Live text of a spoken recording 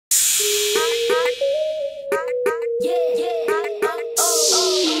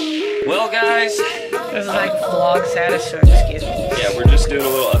guys. This is like vlog status, so excuse me. Yeah, we're just doing a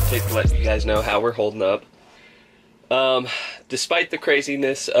little update to let you guys know how we're holding up. Despite the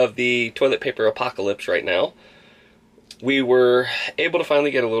craziness of the toilet paper apocalypse right now, we were able to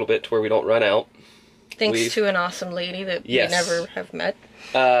finally get a little bit to where we don't run out. Thanks to an awesome lady that we never have met.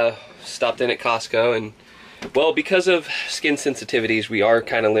 Stopped in at Costco, and well, because of skin sensitivities, we are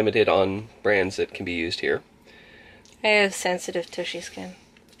kind of limited on brands that can be used here. I have sensitive tushy skin.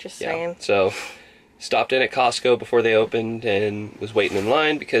 Just saying. So, stopped in at Costco before they opened and was waiting in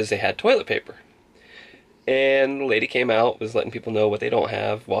line because they had toilet paper. And the lady came out, was letting people know what they don't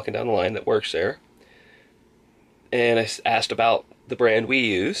have, walking down the line that works there. And I asked about the brand we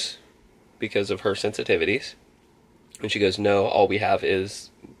use because of her sensitivities. And she goes, no, all we have is,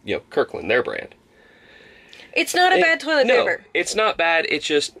 Kirkland, their brand. It's not a bad toilet paper. No, it's not bad. It's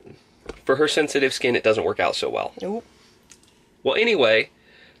just, for her sensitive skin, it doesn't work out so well. Nope. Well, anyway,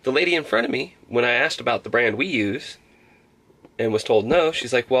 the lady in front of me, when I asked about the brand we use, and was told no,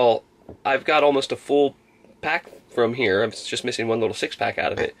 she's like, well, I've got almost a full pack from here. I'm just missing one little 6-pack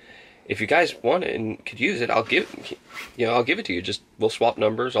out of it. If you guys want it and could use it, I'll give it to you. Just, we'll swap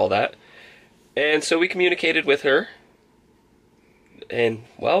numbers, all that. And so we communicated with her. And,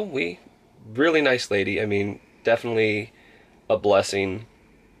 well, really nice lady. I mean, definitely a blessing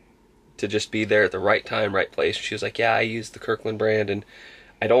to just be there at the right time, right place. She was like, yeah, I use the Kirkland brand, and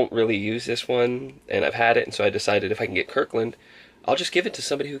I don't really use this one, and I've had it, and so I decided if I can get Kirkland, I'll just give it to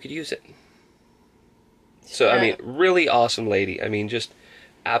somebody who could use it. So, I mean, really awesome lady. I mean, just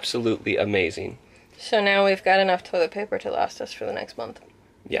absolutely amazing. So now we've got enough toilet paper to last us for the next month.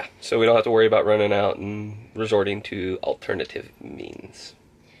 Yeah, so we don't have to worry about running out and resorting to alternative means.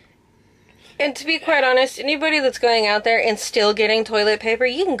 And to be quite honest, anybody that's going out there and still getting toilet paper,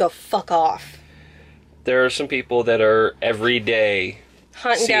 you can go fuck off. There are some people that are every day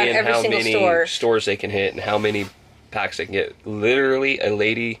hunting down every single how many stores they can hit and how many packs they can get. Literally, a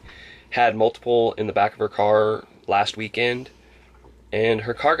lady had multiple in the back of her car last weekend, and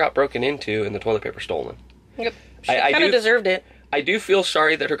her car got broken into and the toilet paper stolen. Yep. She kind of deserved it. I do feel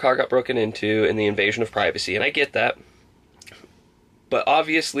sorry that her car got broken into and the invasion of privacy, and I get that. But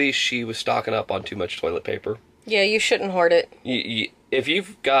obviously, she was stocking up on too much toilet paper. Yeah, you shouldn't hoard it. If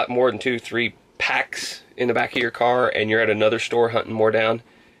you've got more than 2-3 packs in the back of your car and you're at another store hunting more down,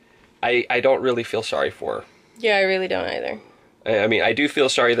 I don't really feel sorry for her. Yeah, I really don't either. I mean, I do feel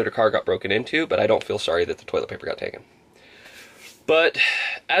sorry that her car got broken into, but I don't feel sorry that the toilet paper got taken. But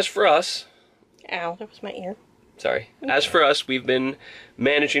as for us... Ow, that was my ear. Sorry. As for us, we've been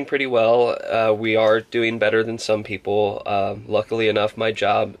managing pretty well. We are doing better than some people. Luckily enough, my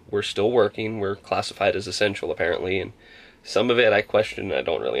job, we're still working. We're classified as essential, apparently, and some of it I question and I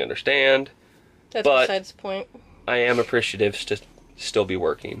don't really understand. That's besides the point. I am appreciative to still be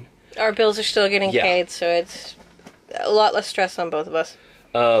working. Our bills are still getting paid, so it's a lot less stress on both of us.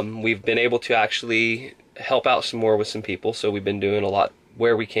 We've been able to actually help out some more with some people, so we've been doing a lot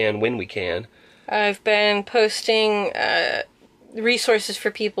where we can, when we can. I've been posting resources for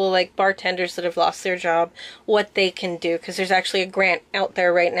people like bartenders that have lost their job, what they can do, because there's actually a grant out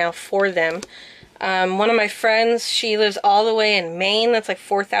there right now for them. One of my friends, she lives all the way in Maine. That's like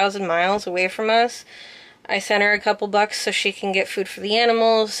 4,000 miles away from us. I sent her a couple bucks so she can get food for the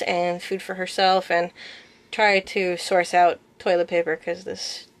animals and food for herself and try to source out toilet paper because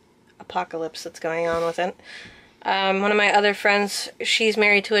this apocalypse that's going on with it. One of my other friends, she's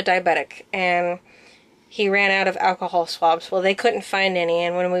married to a diabetic, and he ran out of alcohol swabs. Well, they couldn't find any,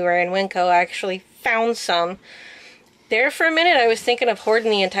 and when we were in Winco, I actually found some. There for a minute, I was thinking of hoarding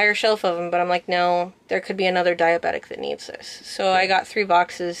the entire shelf of them, but I'm like, no, there could be another diabetic that needs this. So I got 3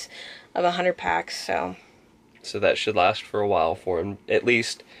 boxes of 100 packs, so... So that should last for a while for him. At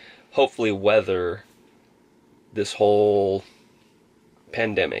least, hopefully, weather this whole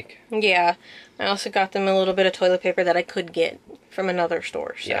pandemic. Yeah. I also got them a little bit of toilet paper that I could get from another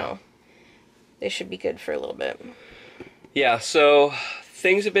store, so they should be good for a little bit. Yeah, so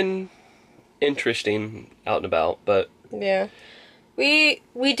things have been interesting out and about, but... Yeah. We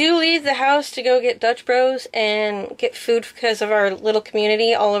do leave the house to go get Dutch Bros and get food because of our little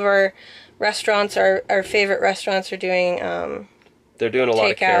community. All of our restaurants, our favorite restaurants are doing... They're doing a lot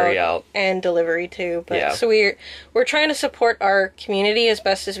of carry out and delivery too. But so we're trying to support our community as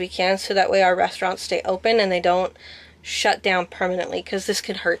best as we can, so that way our restaurants stay open and they don't shut down permanently, because this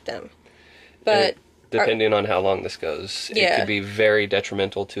could hurt them. But depending on how long this goes, it could be very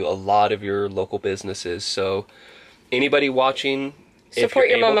detrimental to a lot of your local businesses. So anybody watching, support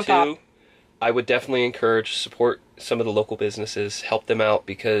your mom and pop. I would definitely encourage support some of the local businesses, help them out,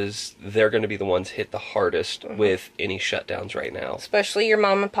 because they're going to be the ones hit the hardest with any shutdowns right now. Especially your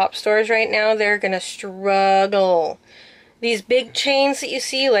mom and pop stores right now, they're going to struggle. These big chains that you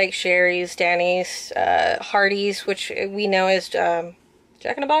see, like Sherry's, Danny's, Hardee's, which we know as Jack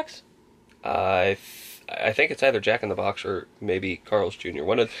in the Box? I think it's either Jack in the Box or maybe Carl's Jr.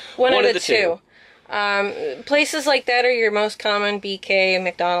 One of the two. Places like that are your most common, BK,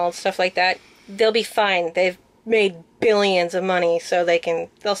 McDonald's, stuff like that. They'll be fine. They've made billions of money, so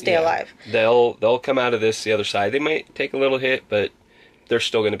they'll stay alive. They'll come out of this the other side. They might take a little hit, but they're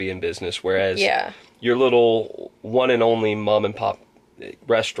still going to be in business. Whereas your little one and only mom and pop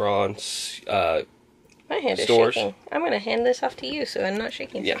restaurants, my hand stores. is shaking. I'm going to hand this off to you, so I'm not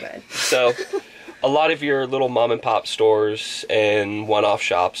shaking so bad. So, a lot of your little mom and pop stores and one-off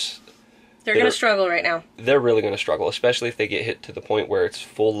shops, they're going to struggle right now. They're really going to struggle, especially if they get hit to the point where it's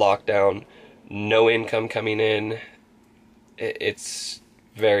full lockdown, no income coming in. It's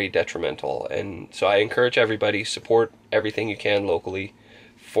very detrimental. And so I encourage everybody, support everything you can locally.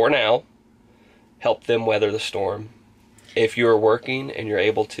 For now, help them weather the storm. If you're working and you're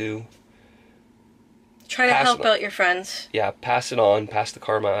able to, try to help out your friends. Yeah, pass it on, pass the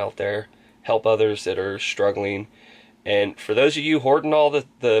karma out there. Help others that are struggling. And for those of you hoarding all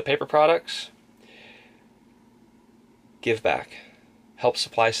the paper products, give back. Help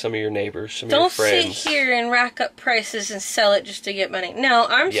supply some of your neighbors, some of your friends. Don't sit here and rack up prices and sell it just to get money. No,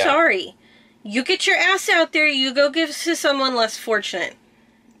 I'm sorry. You get your ass out there, you go give to someone less fortunate.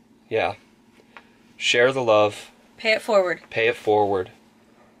 Yeah. Share the love. Pay it forward. Pay it forward.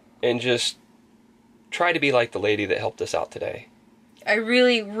 And just try to be like the lady that helped us out today. I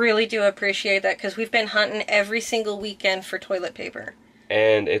really, really do appreciate that, because we've been hunting every single weekend for toilet paper.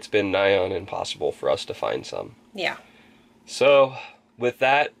 And it's been nigh on impossible for us to find some. Yeah. So, with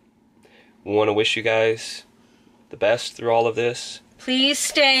that, we want to wish you guys the best through all of this. Please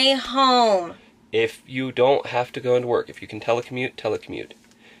stay home. If you don't have to go into work, if you can telecommute, telecommute.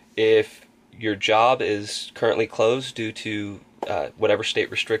 If your job is currently closed due to whatever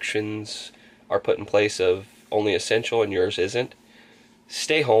state restrictions are put in place of only essential and yours isn't,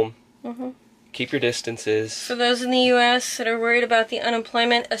 stay home. Keep your distances. For those in the U.S. that are worried about the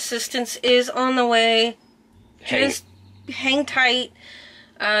unemployment, assistance is on the way. Just hang tight.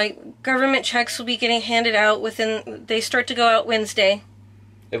 Government checks will be getting handed out they start to go out Wednesday.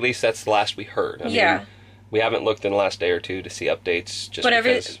 At least that's the last we heard. I mean, we haven't looked in the last day or two to see updates. Just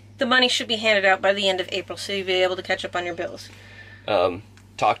because the money should be handed out by the end of April, so you'll be able to catch up on your bills.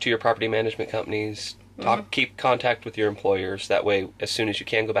 Talk to your property management companies. Keep contact with your employers. That way, as soon as you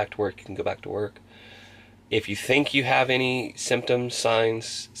can go back to work, you can go back to work. If you think you have any symptoms,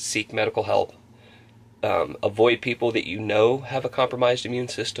 signs, seek medical help. Avoid people that you know have a compromised immune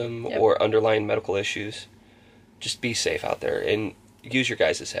system or underlying medical issues. Just be safe out there and use your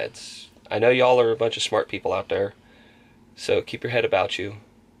guys' heads. I know y'all are a bunch of smart people out there, so keep your head about you.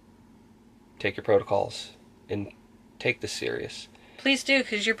 Take your protocols and take this serious. Please do,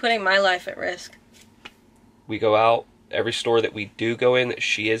 because you're putting my life at risk. We go out, every store that we do go in that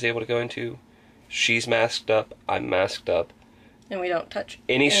she is able to go into, she's masked up, I'm masked up. And we don't touch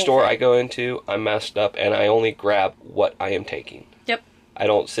any store I go into, I'm masked up, and I only grab what I am taking. Yep. I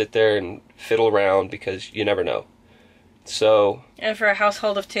don't sit there and fiddle around, because you never know. So. And for a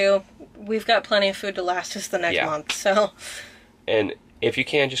household of 2, we've got plenty of food to last us the next month, so. And if you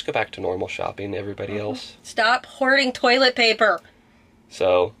can, just go back to normal shopping, everybody else. Stop hoarding toilet paper.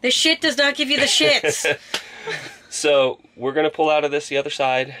 So. This shit does not give you the shits. So, we're going to pull out of this the other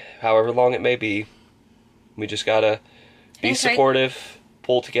side, however long it may be. We just got to be supportive,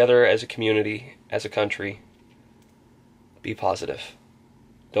 pull together as a community, as a country. Be positive.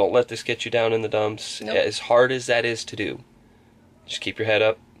 Don't let this get you down in the dumps. Nope. As hard as that is to do, just keep your head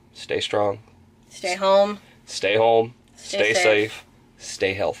up, stay strong. Stay home. Stay home. Stay safe.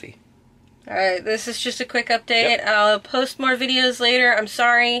 Stay healthy. Alright, this is just a quick update. Yep. I'll post more videos later. I'm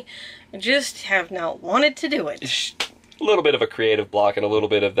sorry. I just have not wanted to do it. A little bit of a creative block and a little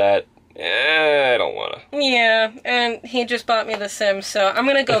bit of that, I don't want to. Yeah, and he just bought me The Sims, so I'm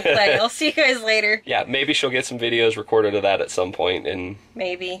going to go play. I'll see you guys later. Yeah, maybe she'll get some videos recorded of that at some point. And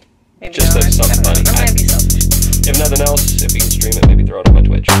maybe just not. Something funny. I might be selfish. If nothing else, if you can stream it, maybe throw it on my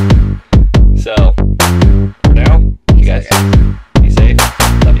Twitch. So, for now, you guys.